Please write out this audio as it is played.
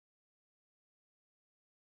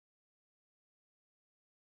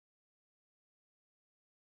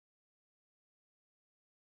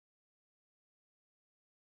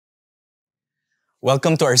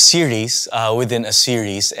Welcome to our series within a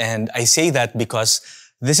series, and I say that because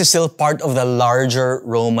this is still part of the larger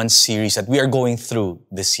Romans series that we are going through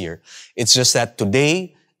this year. It's just that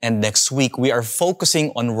today and next week we are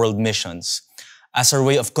focusing on world missions as our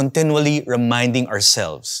way of continually reminding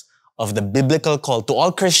ourselves of the biblical call to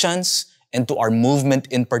all Christians and to our movement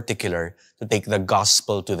in particular to take the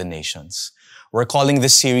gospel to the nations. We're calling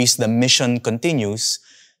this series The Mission Continues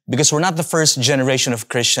because we're not the first generation of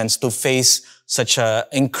Christians to face such an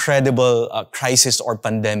incredible crisis or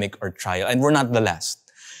pandemic or trial, and we're not the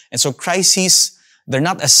last. And so crises, they're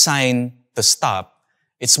not a sign to stop.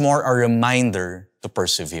 It's more a reminder to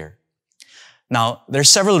persevere. Now, there's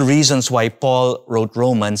several reasons why Paul wrote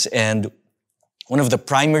Romans, and one of the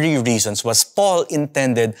primary reasons was Paul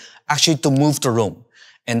intended actually to move to Rome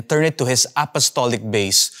and turn it to his apostolic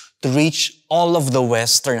base to reach all of the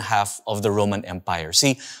western half of the Roman Empire.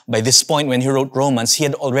 See, by this point when he wrote Romans, he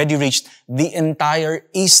had already reached the entire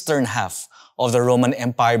eastern half of the Roman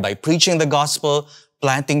Empire by preaching the gospel,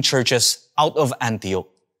 planting churches out of Antioch.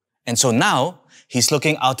 And so now, he's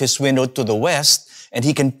looking out his window to the west, and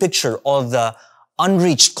he can picture all the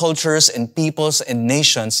unreached cultures and peoples and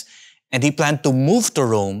nations, and he planned to move to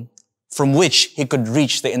Rome, from which he could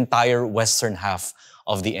reach the entire western half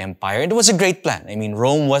of the empire. And it was a great plan. I mean,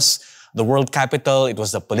 Rome was the world capital. It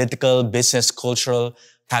was the political, business, cultural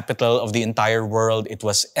capital of the entire world. It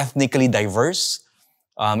was ethnically diverse.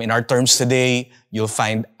 In our terms today, you'll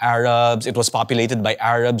find Arabs. It was populated by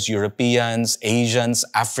Arabs, Europeans, Asians,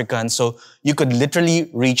 Africans. So you could literally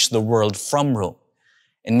reach the world from Rome.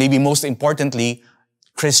 And maybe most importantly,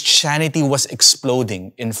 Christianity was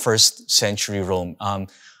exploding in first century Rome.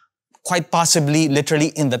 Quite possibly, literally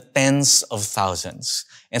in the tens of thousands.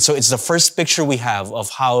 And so it's the first picture we have of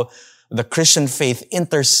how the Christian faith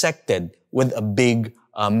intersected with a big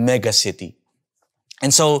mega city.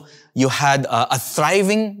 And so you had a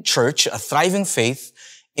thriving church, a thriving faith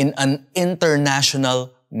in an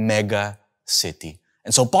international mega city.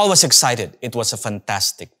 And so Paul was excited. It was a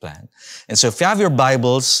fantastic plan. And so if you have your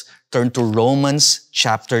Bibles, turn to Romans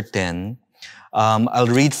chapter 10. I'll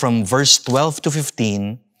read from verse 12 to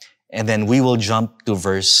 15. And then we will jump to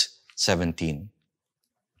verse 17.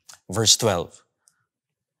 Verse 12.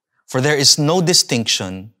 For there is no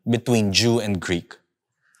distinction between Jew and Greek.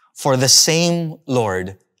 For the same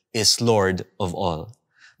Lord is Lord of all,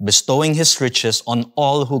 bestowing his riches on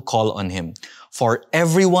all who call on him. For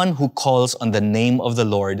everyone who calls on the name of the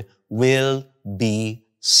Lord will be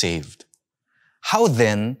saved. How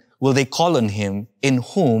then will they call on him in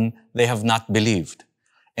whom they have not believed?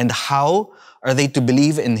 And how are they to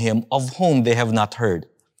believe in him of whom they have not heard?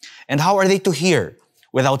 And how are they to hear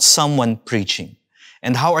without someone preaching?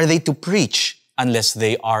 And how are they to preach unless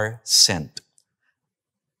they are sent?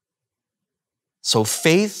 So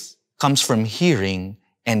faith comes from hearing,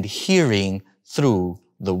 and hearing through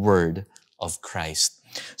the word of Christ.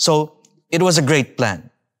 So it was a great plan.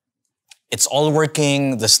 It's all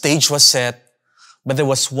working, the stage was set, but there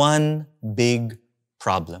was one big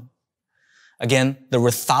problem. Again, there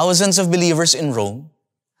were thousands of believers in Rome,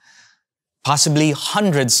 possibly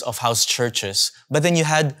hundreds of house churches, but then you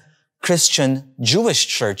had Christian Jewish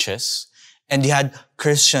churches, and you had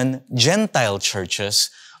Christian Gentile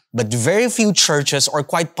churches, but very few churches, or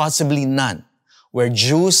quite possibly none, where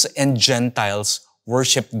Jews and Gentiles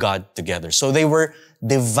worshiped God together. So they were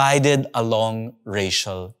divided along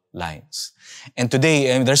racial lines. And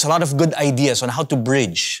today, there's a lot of good ideas on how to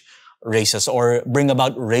bridge races or bring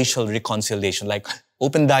about racial reconciliation, like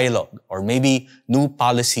open dialogue, or maybe new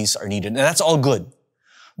policies are needed. And that's all good.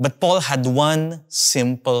 But Paul had one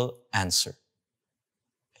simple answer.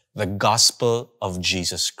 The gospel of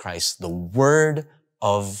Jesus Christ, the word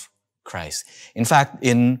of Christ. In fact,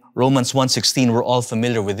 in Romans 1:16, we're all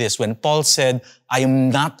familiar with this. When Paul said, I am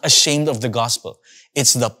not ashamed of the gospel.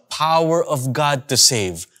 It's the power of God to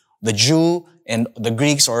save the Jew and the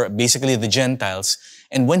Greeks, or basically the Gentiles.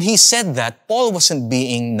 And when he said that, Paul wasn't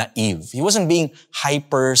being naive. He wasn't being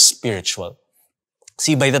hyper-spiritual.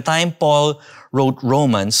 See, by the time Paul wrote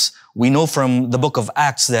Romans, we know from the book of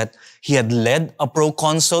Acts that he had led a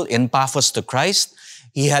proconsul in Paphos to Christ.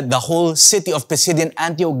 He had the whole city of Pisidian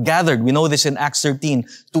Antioch gathered. We know this in Acts 13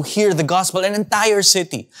 to hear the gospel, an entire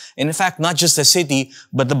city. And in fact, not just a city,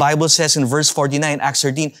 but the Bible says in verse 49, Acts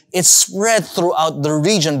 13, it spread throughout the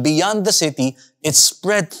region beyond the city. It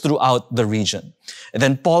spread throughout the region. And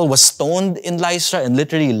then Paul was stoned in Lystra and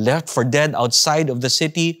literally left for dead outside of the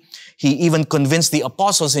city. He even convinced the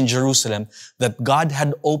apostles in Jerusalem that God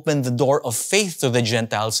had opened the door of faith to the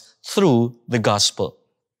Gentiles through the gospel.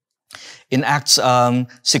 In Acts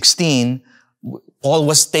 16, Paul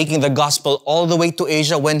was taking the gospel all the way to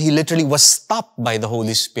Asia when he literally was stopped by the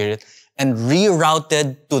Holy Spirit and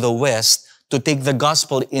rerouted to the west to take the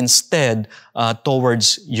gospel instead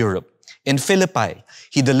towards Europe. In Philippi,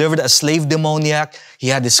 he delivered a slave demoniac. He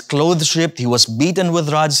had his clothes ripped. He was beaten with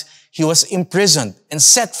rods. He was imprisoned and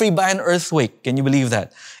set free by an earthquake. Can you believe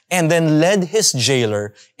that? And then led his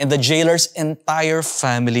jailer and the jailer's entire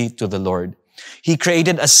family to the Lord. He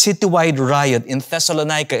created a citywide riot in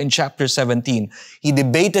Thessalonica in chapter 17. He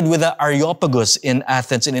debated with the Areopagus in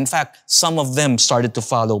Athens. And in fact, some of them started to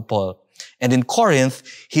follow Paul. And in Corinth,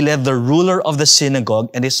 he led the ruler of the synagogue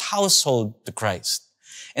and his household to Christ.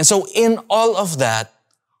 And so in all of that,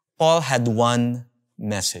 Paul had one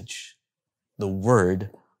message, the word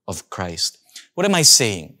of Christ. What am I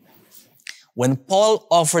saying? When Paul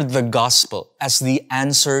offered the gospel as the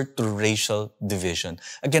answer to racial division,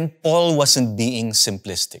 again, Paul wasn't being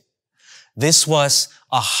simplistic. This was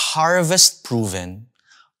a harvest-proven,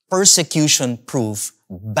 persecution-proof,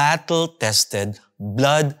 battle-tested,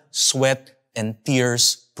 blood, sweat, and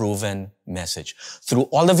tears-proven message. Through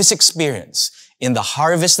all of his experience, in the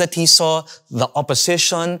harvest that he saw, the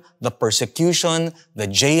opposition, the persecution, the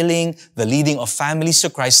jailing, the leading of families to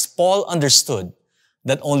Christ, Paul understood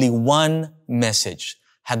that only one message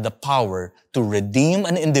had the power to redeem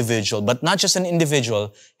an individual, but not just an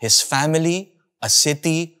individual, his family, a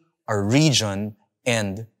city, a region,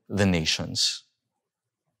 and the nations.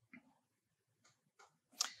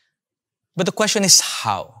 But the question is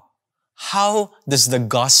how? How does the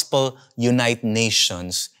gospel unite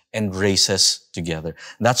nations and races together?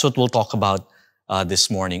 That's what we'll talk about this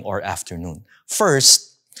morning or afternoon.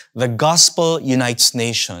 First, the gospel unites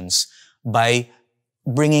nations by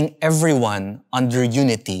bringing everyone under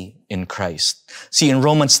unity in Christ. See, in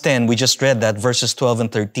Romans 10, we just read that, verses 12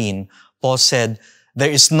 and 13, Paul said, "There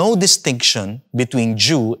is no distinction between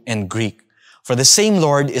Jew and Greek, for the same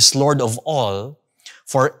Lord is Lord of all,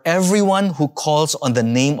 for everyone who calls on the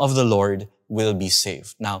name of the Lord will be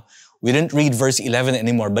saved." Now, we didn't read verse 11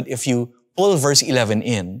 anymore, but if you pull verse 11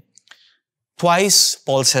 in, twice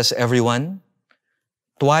Paul says everyone,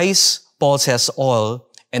 twice Paul says all,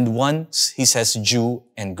 and once he says Jew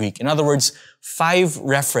and Greek. In other words, 5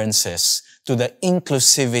 references to the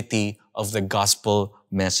inclusivity of the gospel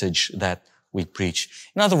message that we preach.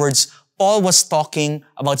 In other words, Paul was talking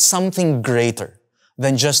about something greater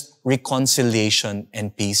than just reconciliation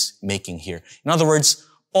and peacemaking here. In other words,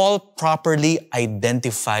 Paul properly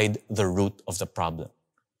identified the root of the problem,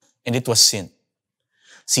 and it was sin.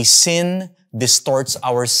 See, sin distorts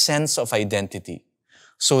our sense of identity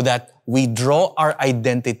so that we draw our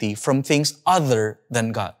identity from things other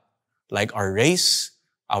than God, like our race,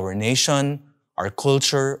 our nation, our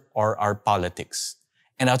culture, or our politics.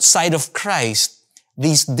 And outside of Christ,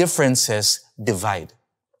 these differences divide.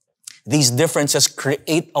 These differences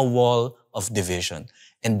create a wall of division.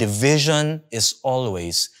 And division is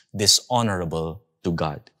always dishonorable to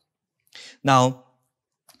God. Now,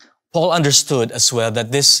 Paul understood as well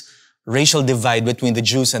that this racial divide between the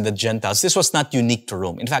Jews and the Gentiles, this was not unique to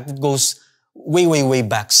Rome. In fact, it goes way, way, way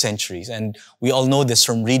back centuries. And we all know this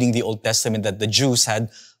from reading the Old Testament, that the Jews had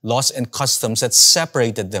laws and customs that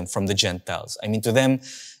separated them from the Gentiles. I mean, to them,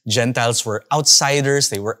 Gentiles were outsiders,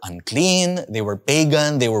 they were unclean, they were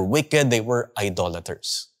pagan, they were wicked, they were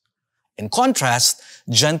idolaters. In contrast,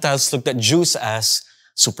 Gentiles looked at Jews as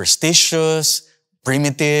superstitious,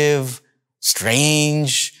 primitive,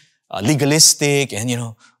 strange, legalistic,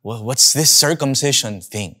 and what's this circumcision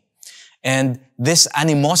thing? And this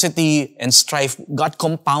animosity and strife got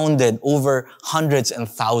compounded over hundreds and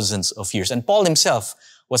thousands of years. And Paul himself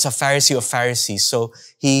was a Pharisee of Pharisees, so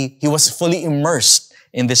he was fully immersed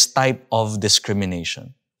in this type of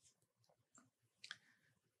discrimination.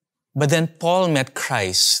 But then Paul met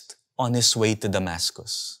Christ on his way to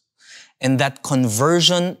Damascus. And that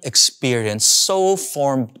conversion experience so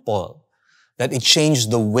formed Paul that it changed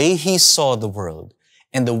the way he saw the world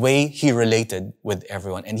and the way he related with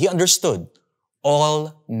everyone. And he understood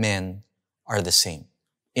all men are the same.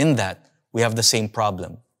 In that, we have the same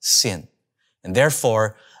problem, sin. And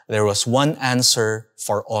therefore, there was one answer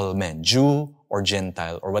for all men, Jew or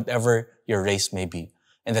Gentile, or whatever your race may be.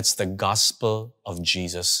 And that's the gospel of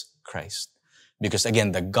Jesus Christ. Because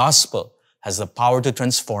again, the gospel has the power to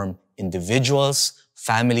transform individuals,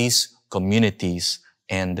 families, communities,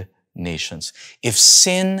 and nations. If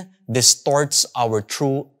sin distorts our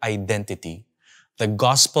true identity, the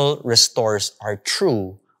gospel restores our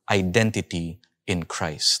true identity in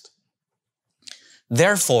Christ.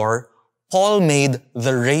 Therefore, Paul made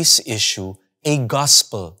the race issue a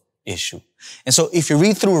gospel issue. And so if you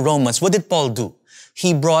read through Romans, what did Paul do?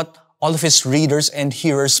 He brought all of his readers and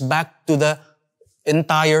hearers back to the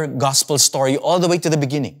entire gospel story all the way to the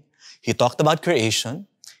beginning. He talked about creation.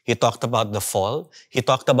 He talked about the fall. He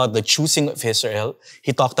talked about the choosing of Israel.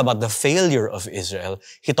 He talked about the failure of Israel.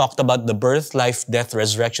 He talked about the birth, life, death,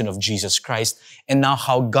 resurrection of Jesus Christ. And now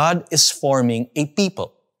how God is forming a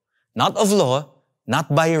people, not of law,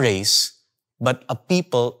 not by race, but a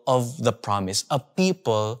people of the promise, a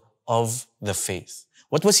people of the faith.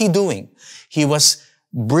 What was he doing? He was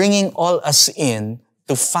bringing all us in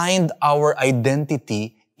to find our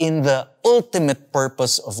identity in the ultimate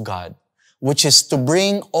purpose of God, which is to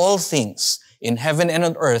bring all things in heaven and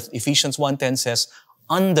on earth, Ephesians 1:10 says,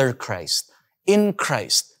 under Christ, in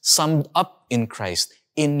Christ, summed up in Christ,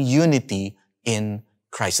 in unity in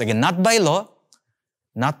Christ. Again, not by law,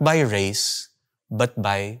 not by race, but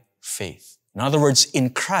by faith. In other words, in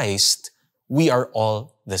Christ, we are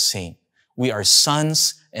all the same. We are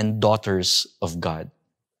sons and daughters of God.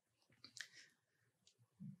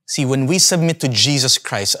 See, when we submit to Jesus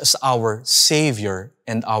Christ as our Savior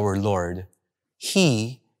and our Lord,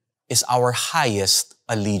 He is our highest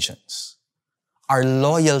allegiance. Our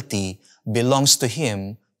loyalty belongs to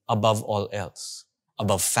Him above all else.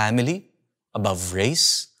 Above family, above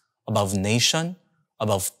race, above nation,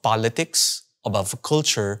 above politics, above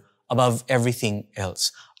culture, above everything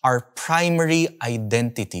else. Our primary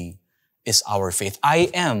identity is our faith. I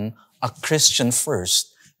am a Christian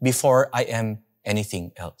first before I am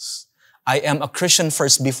anything else. I am a Christian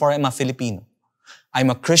first before I'm a Filipino. I'm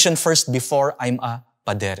a Christian first before I'm a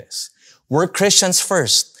Paderes. We're Christians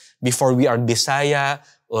first before we are Bisaya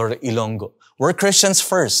or Ilonggo. We're Christians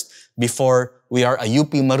first before we are a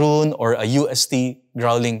UP Maroon or a UST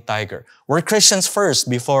Growling Tiger. We're Christians first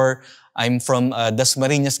before I'm from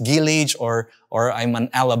Dasmariñas Village or I'm an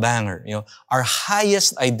Alabanger. You know, our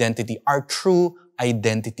highest identity, our true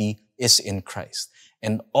identity is in Christ.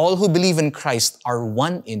 And all who believe in Christ are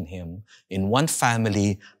one in Him, in one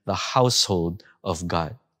family, the household of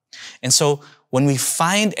God. And so, when we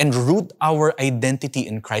find and root our identity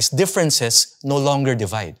in Christ, differences no longer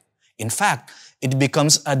divide. In fact, it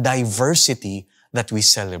becomes a diversity that we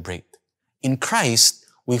celebrate. In Christ,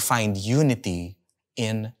 we find unity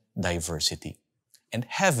in diversity. And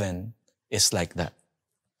heaven is like that.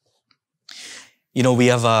 You know, we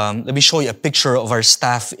have, let me show you a picture of our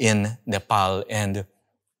staff in Nepal. And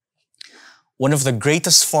one of the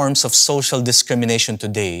greatest forms of social discrimination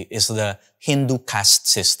today is the Hindu caste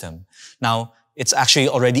system. Now, it's actually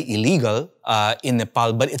already illegal in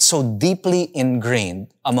Nepal, but it's so deeply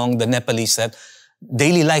ingrained among the Nepalese that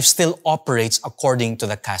daily life still operates according to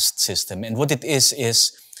the caste system. And what it is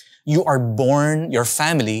you are born, your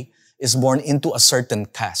family is born into a certain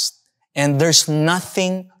caste. And there's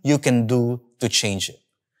nothing you can do to change it.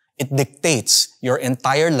 It dictates your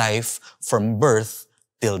entire life from birth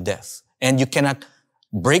till death. And you cannot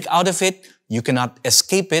break out of it. You cannot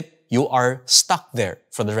escape it. You are stuck there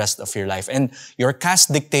for the rest of your life. And your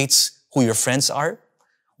caste dictates who your friends are,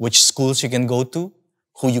 which schools you can go to,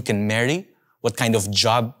 who you can marry, what kind of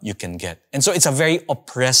job you can get. And so it's a very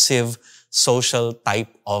oppressive social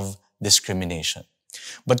type of discrimination.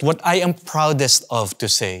 But what I am proudest of to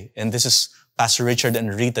say, and this is Pastor Richard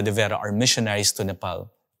and Rita De Vera, our missionaries to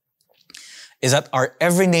Nepal, is that our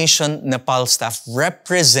Every Nation Nepal staff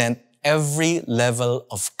represent every level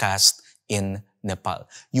of caste in Nepal.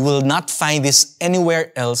 You will not find this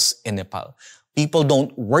anywhere else in Nepal. People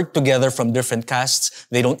don't work together from different castes.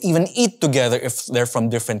 They don't even eat together if they're from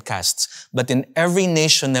different castes. But in Every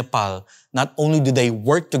Nation Nepal, not only do they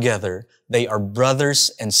work together, they are brothers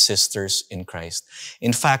and sisters in Christ.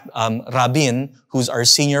 In fact, Rabin, who's our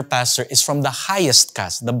senior pastor, is from the highest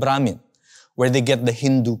caste, the Brahmin, where they get the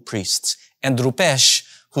Hindu priests. And Rupesh,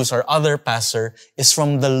 who's our other pastor, is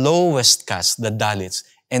from the lowest caste, the Dalits.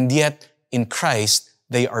 And yet, in Christ,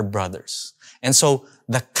 they are brothers. And so,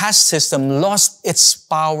 the caste system lost its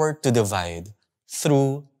power to divide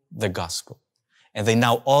through the gospel. And they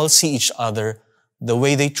now all see each other the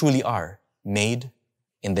way they truly are, made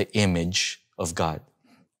in the image of God.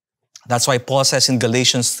 That's why Paul says in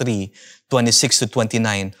Galatians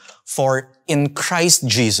 3:26-29, "For in Christ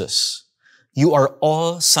Jesus, you are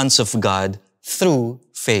all sons of God through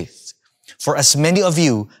faith. For as many of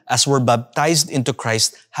you as were baptized into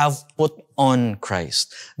Christ have put on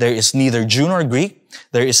Christ. There is neither Jew nor Greek,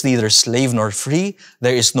 there is neither slave nor free,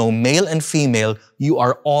 there is no male and female, you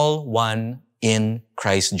are all one in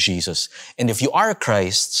Christ Jesus. And if you are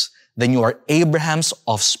Christ's, then you are Abraham's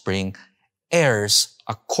offspring, heirs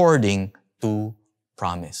according to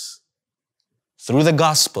promise." Through the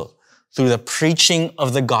gospel, through the preaching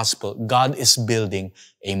of the gospel, God is building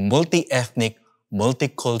a multi-ethnic,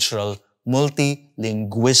 multicultural,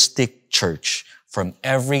 multilinguistic church from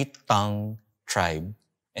every tongue, tribe,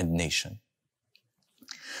 and nation.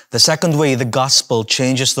 The second way the gospel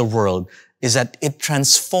changes the world is that it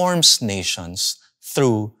transforms nations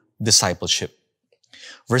through discipleship.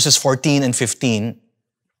 Verses 14 and 15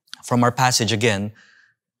 from our passage again,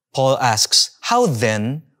 Paul asks, "How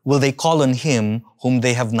then will they call on him whom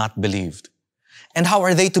they have not believed? And how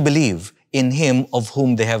are they to believe in him of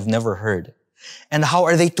whom they have never heard? And how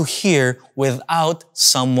are they to hear without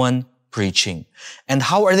someone preaching? And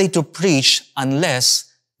how are they to preach unless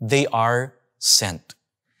they are sent?"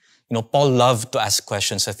 Paul loved to ask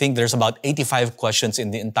questions. I think there's about 85 questions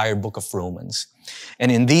in the entire book of Romans. And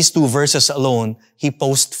in these two verses alone, he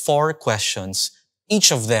posed 4 questions,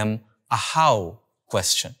 each of them a how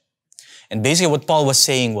question. And basically what Paul was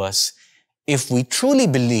saying was, if we truly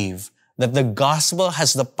believe that the gospel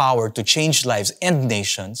has the power to change lives and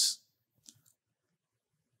nations,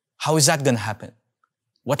 how is that going to happen?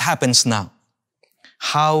 What happens now?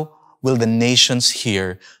 How will the nations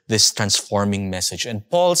hear this transforming message? And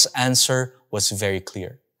Paul's answer was very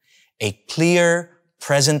clear. A clear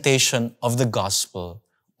presentation of the gospel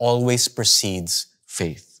always precedes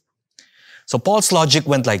faith. So Paul's logic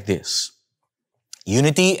went like this.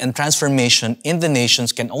 Unity and transformation in the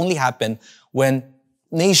nations can only happen when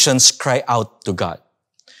nations cry out to God.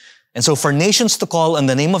 And so for nations to call on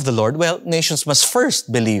the name of the Lord, well, nations must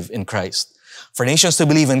first believe in Christ. For nations to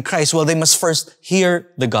believe in Christ, well, they must first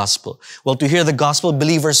hear the gospel. Well, to hear the gospel,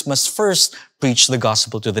 believers must first preach the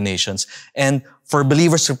gospel to the nations. And for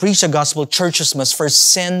believers to preach the gospel, churches must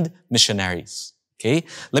first send missionaries. Okay?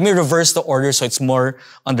 Let me reverse the order so it's more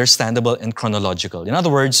understandable and chronological. In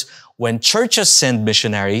other words, when churches send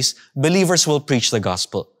missionaries, believers will preach the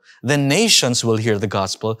gospel. Then nations will hear the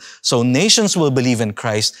gospel. So nations will believe in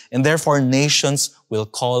Christ, and therefore nations will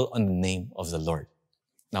call on the name of the Lord.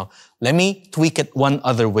 Now, let me tweak it one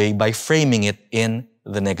other way by framing it in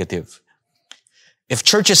the negative. If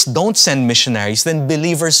churches don't send missionaries, then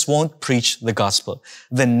believers won't preach the gospel.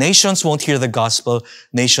 Then nations won't hear the gospel.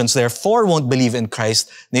 Nations therefore won't believe in Christ.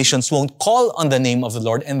 Nations won't call on the name of the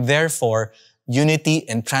Lord, and therefore unity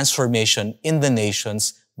and transformation in the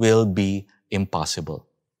nations will be impossible.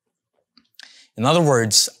 In other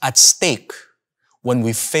words, at stake, when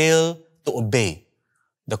we fail to obey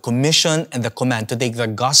the commission and the command to take the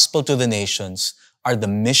gospel to the nations, are the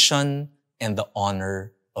mission and the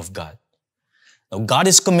honor of God. Now, God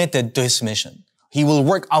is committed to His mission. He will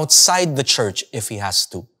work outside the church if He has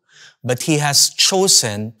to. But He has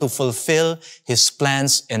chosen to fulfill His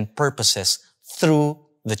plans and purposes through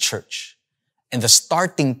the church. And the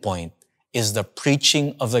starting point is the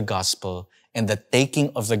preaching of the gospel and the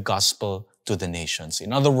taking of the gospel to the nations.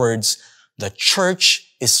 In other words, the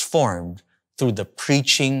church is formed through the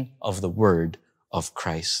preaching of the word of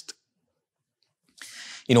Christ.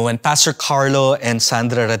 When Pastor Carlo and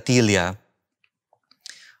Sandra Ratilla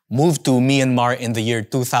moved to Myanmar in the year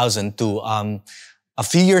 2002, a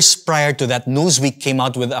few years prior to that, Newsweek came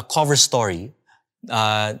out with a cover story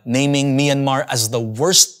naming Myanmar as the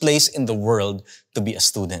worst place in the world to be a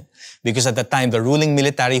student. Because at the time, the ruling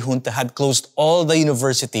military junta had closed all the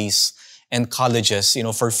universities and colleges,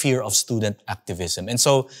 for fear of student activism. And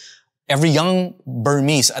so every young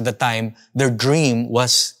Burmese at the time, their dream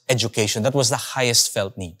was education. That was the highest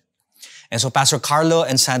felt need. And so Pastor Carlo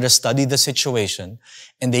and Sandra studied the situation,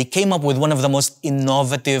 and they came up with one of the most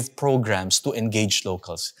innovative programs to engage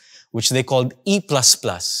locals, which they called E++,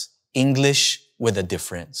 English with a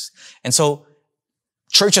Difference. And so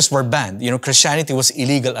churches were banned. Christianity was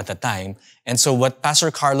illegal at the time. And so what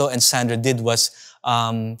Pastor Carlo and Sandra did was,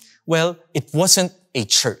 it wasn't a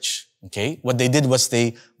church. Okay? What they did was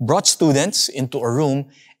they brought students into a room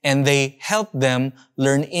and they helped them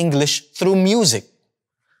learn English through music,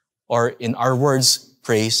 or in our words,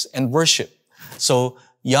 praise and worship. So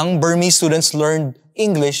young Burmese students learned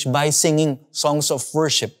English by singing songs of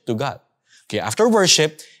worship to God. Okay, after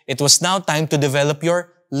worship, it was now time to develop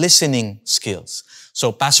your listening skills.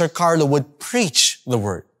 So Pastor Carlo would preach the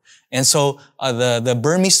word. And so the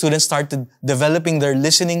Burmese students started developing their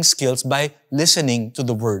listening skills by listening to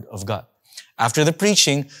the word of God. After the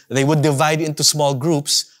preaching, they would divide into small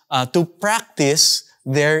groups to practice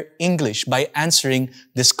their English by answering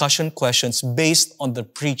discussion questions based on the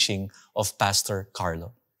preaching of Pastor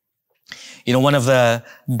Carlo. One of the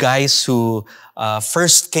guys who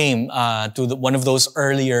first came to one of those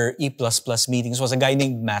earlier E++ meetings was a guy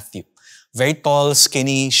named Matthew. Very tall,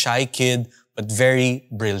 skinny, shy kid, but very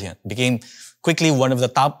brilliant. Became quickly one of the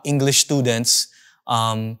top English students,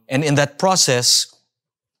 and in that process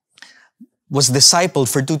was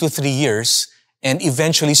discipled for 2 to 3 years, and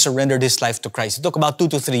eventually surrendered his life to Christ. It took about 2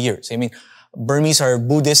 to 3 years. I mean, Burmese are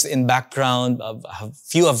Buddhist in background.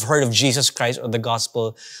 Few have heard of Jesus Christ or the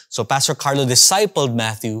gospel. So Pastor Carlo discipled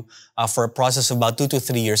Matthew for a process of about 2 to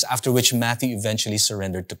 3 years, after which Matthew eventually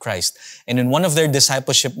surrendered to Christ. And in one of their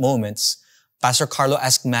discipleship moments, Pastor Carlo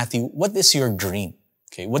asked Matthew, what is your dream?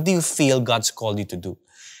 Okay, what do you feel God's called you to do?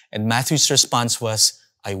 And Matthew's response was,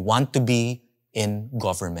 I want to be in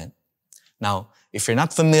government. Now, if you're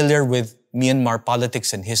not familiar with Myanmar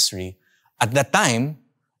politics and history, at that time,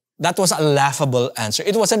 that was a laughable answer.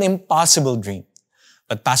 It was an impossible dream.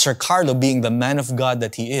 But Pastor Carlo, being the man of God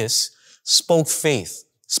that he is, spoke faith,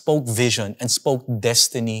 spoke vision, and spoke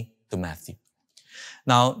destiny to Matthew.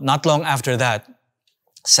 Now, not long after that,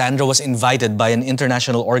 Sandra was invited by an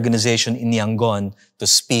international organization in Yangon to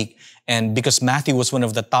speak. And because Matthew was one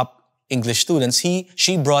of the top English students,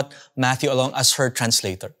 she brought Matthew along as her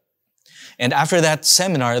translator. And after that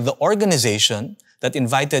seminar, the organization that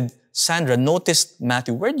invited Sandra noticed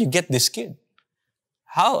Matthew. Where did you get this kid?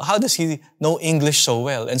 How does he know English so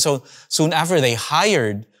well? And so soon after, they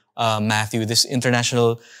hired Matthew, this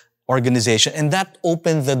international organization, and that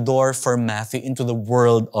opened the door for Matthew into the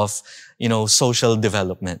world of, social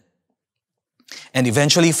development. And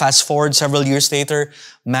eventually, fast forward several years later,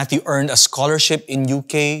 Matthew earned a scholarship in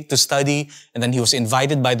UK to study, and then he was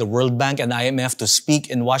invited by the World Bank and IMF to speak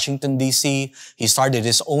in Washington, D.C. He started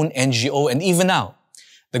his own NGO, and even now,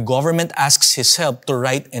 the government asks his help to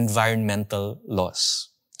write environmental laws.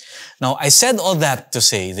 Now, I said all that to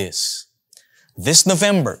say this. This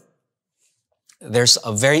November, there's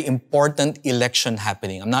a very important election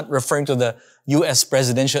happening. I'm not referring to the U.S.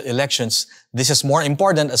 presidential elections. This is more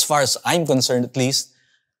important as far as I'm concerned, at least.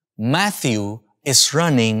 Matthew is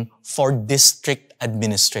running for district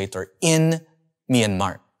administrator in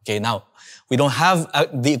Myanmar. Okay, now, we don't have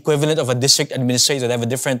the equivalent of a district administrator. They have a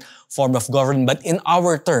different form of government. But in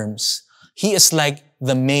our terms, he is like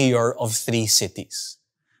the mayor of 3 cities.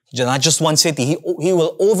 Not just one city. He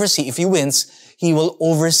will oversee, if he wins, he will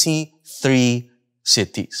oversee 3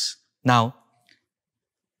 cities. Now,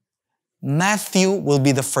 Matthew will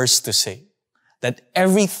be the first to say that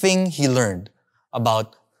everything he learned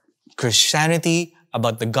about Christianity,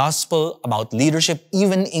 about the gospel, about leadership,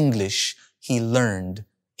 even English, he learned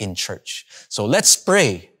in church. So let's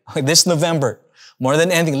pray this November. More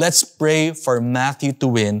than anything, let's pray for Matthew to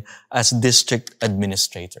win as district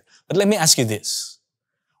administrator. But let me ask you this.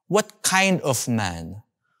 What kind of man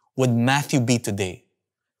would Matthew be today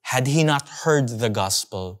had he not heard the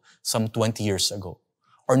gospel some 20 years ago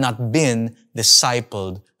or not been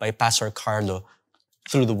discipled by Pastor Carlo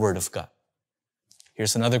through the Word of God?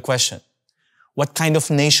 Here's another question. What kind of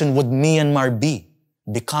nation would Myanmar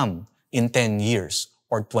become in 10 years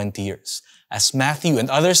or 20 years as Matthew and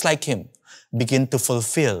others like him begin to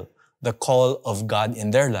fulfill the call of God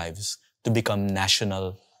in their lives to become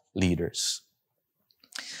national leaders?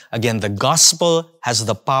 Again, the gospel has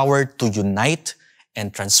the power to unite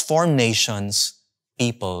and transform nations,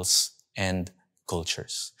 peoples, and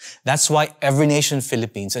cultures. That's why Every Nation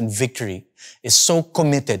Philippines and Victory is so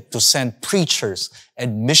committed to send preachers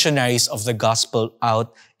and missionaries of the gospel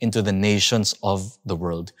out into the nations of the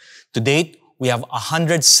world. To date, we have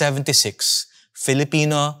 176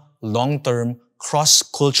 Filipino long-term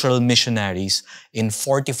cross-cultural missionaries in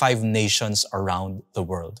 45 nations around the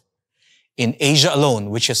world. In Asia alone,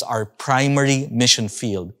 which is our primary mission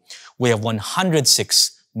field, we have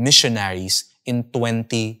 106 missionaries in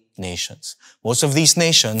 20 nations. Most of these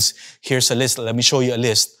nations, here's a list, let me show you a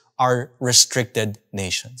list, are restricted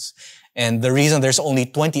nations. And the reason there's only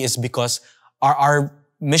 20 is because our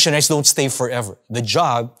missionaries don't stay forever. The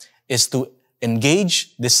job is to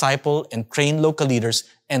engage, disciple, and train local leaders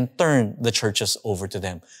and turn the churches over to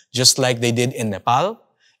them, just like they did in Nepal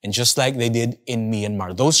and just like they did in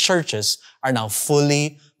Myanmar. Those churches are now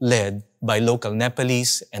fully led by local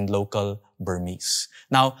Nepalese and local Burmese.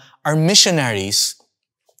 Now, our missionaries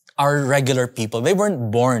are regular people. They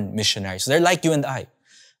weren't born missionaries. They're like you and I.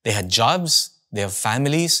 They had jobs, they have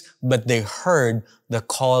families, but they heard the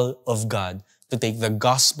call of God to take the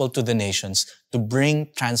gospel to the nations, to bring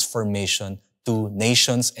transformation to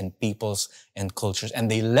nations and peoples and cultures.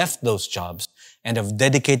 And they left those jobs and have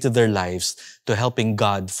dedicated their lives to helping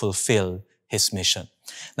God fulfill His mission.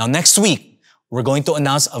 Now, next week, we're going to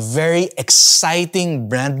announce a very exciting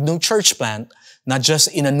brand new church plant, not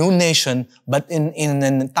just in a new nation, but in an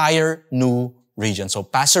entire new region. So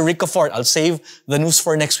Pastor Rico Fort, I'll save the news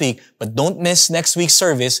for next week, but don't miss next week's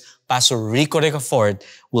service. Pastor Rico Fort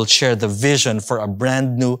will share the vision for a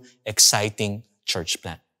brand new, exciting church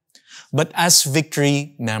plant. But as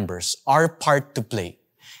Victory members, our part to play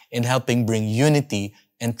in helping bring unity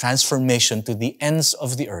and transformation to the ends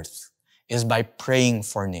of the earth is by praying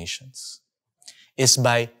for nations, is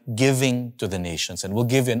by giving to the nations. And we'll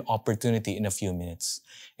give you an opportunity in a few minutes.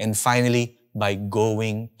 And finally, by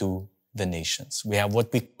going to the nations. We have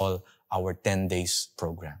what we call our 10 days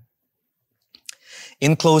program.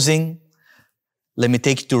 In closing, let me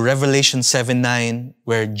take you to Revelation 7:9,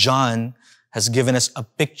 where John has given us a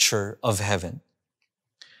picture of heaven.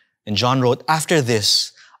 And John wrote, "After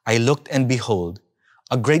this, I looked and behold,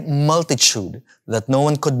 a great multitude that no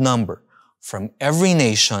one could number, from every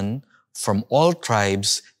nation, from all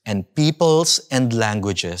tribes and peoples and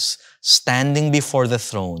languages, standing before the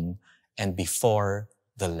throne and before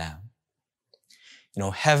the Lamb." You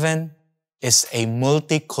know, heaven is a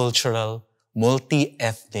multicultural,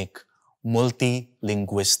 multi-ethnic,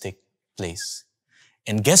 multilinguistic place.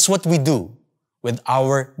 And guess what we do with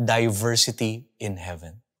our diversity in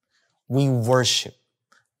heaven? We worship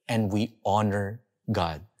and we honor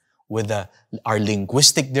God with our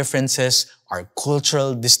linguistic differences, our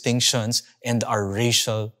cultural distinctions, and our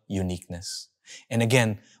racial uniqueness. And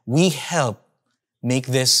again, we help make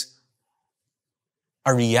this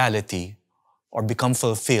a reality or become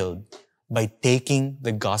fulfilled by taking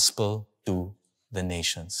the gospel to the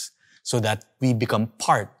nations so that we become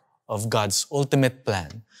part of God's ultimate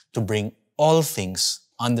plan to bring all things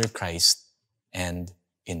under Christ and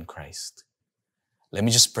in Christ. Let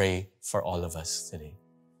me just pray for all of us today.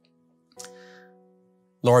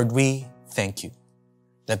 Lord, we thank you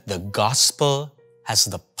that the gospel has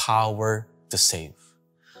the power to save.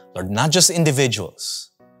 Lord, not just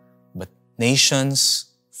individuals, but nations,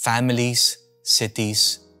 families,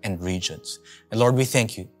 cities, and regions. And Lord, we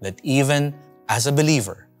thank you that even as a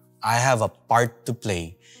believer, I have a part to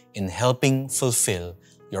play in helping fulfill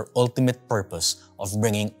your ultimate purpose of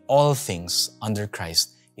bringing all things under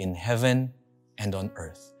Christ in heaven and on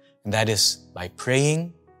earth. And that is by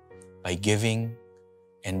praying, by giving,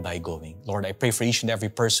 and by going. Lord, I pray for each and every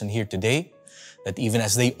person here today that even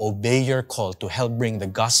as they obey your call to help bring the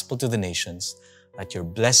gospel to the nations, that your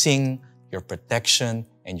blessing, your protection,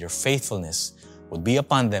 and your faithfulness would be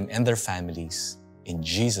upon them and their families. In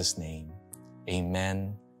Jesus' name,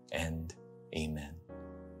 amen and amen.